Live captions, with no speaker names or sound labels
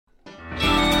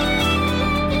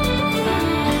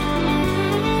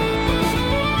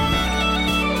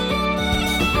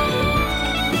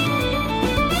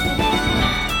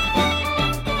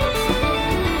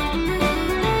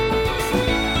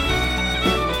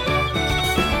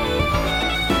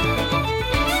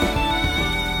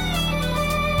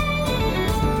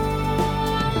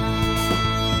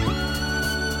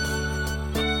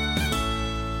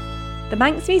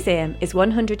Manx Museum is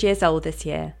 100 years old this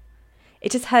year.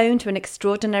 It is home to an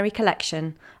extraordinary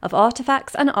collection of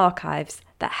artefacts and archives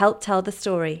that help tell the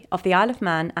story of the Isle of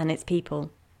Man and its people.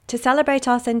 To celebrate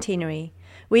our centenary,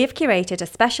 we have curated a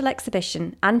special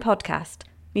exhibition and podcast,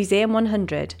 Museum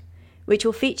 100, which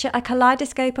will feature a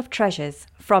kaleidoscope of treasures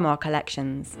from our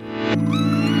collections.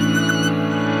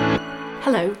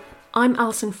 Hello, I'm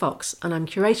Alison Fox and I'm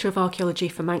Curator of Archaeology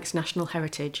for Manx National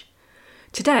Heritage.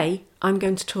 Today I'm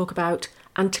going to talk about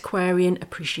antiquarian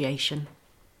appreciation.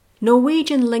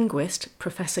 Norwegian linguist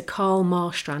Professor Carl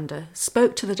Marstrander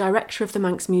spoke to the director of the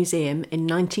Manx Museum in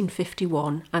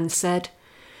 1951 and said,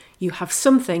 "You have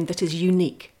something that is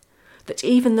unique, that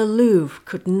even the Louvre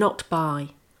could not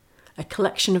buy, a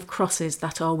collection of crosses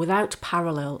that are without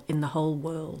parallel in the whole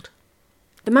world."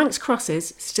 The Manx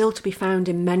crosses, still to be found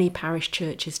in many parish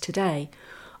churches today,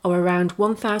 are around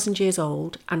 1,000 years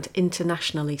old and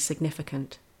internationally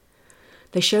significant.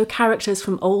 They show characters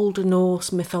from Old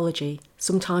Norse mythology,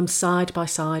 sometimes side by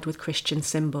side with Christian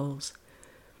symbols.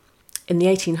 In the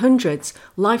 1800s,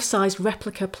 life-size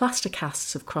replica plaster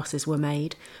casts of crosses were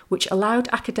made, which allowed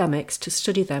academics to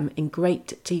study them in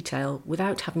great detail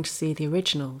without having to see the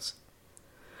originals.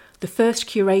 The first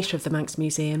curator of the Manx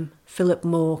Museum, Philip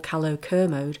Moore Callow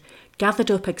Kermode,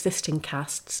 gathered up existing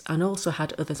casts and also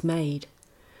had others made.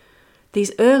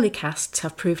 These early casts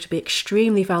have proved to be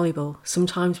extremely valuable,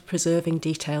 sometimes preserving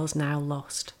details now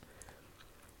lost.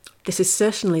 This is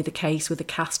certainly the case with the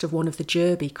cast of one of the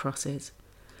Derby crosses.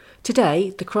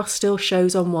 Today, the cross still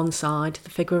shows on one side the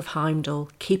figure of Heimdall,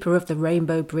 keeper of the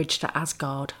rainbow bridge to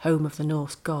Asgard, home of the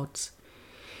Norse gods.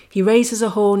 He raises a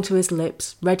horn to his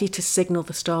lips, ready to signal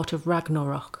the start of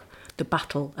Ragnarok, the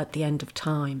battle at the end of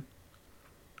time.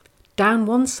 Down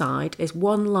one side is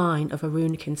one line of a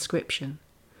runic inscription,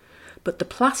 but the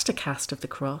plaster cast of the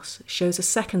cross shows a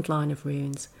second line of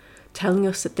runes, telling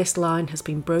us that this line has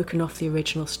been broken off the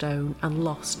original stone and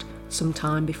lost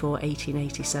sometime before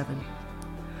 1887.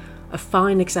 A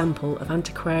fine example of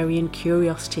antiquarian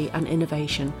curiosity and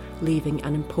innovation, leaving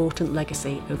an important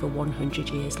legacy over 100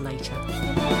 years later.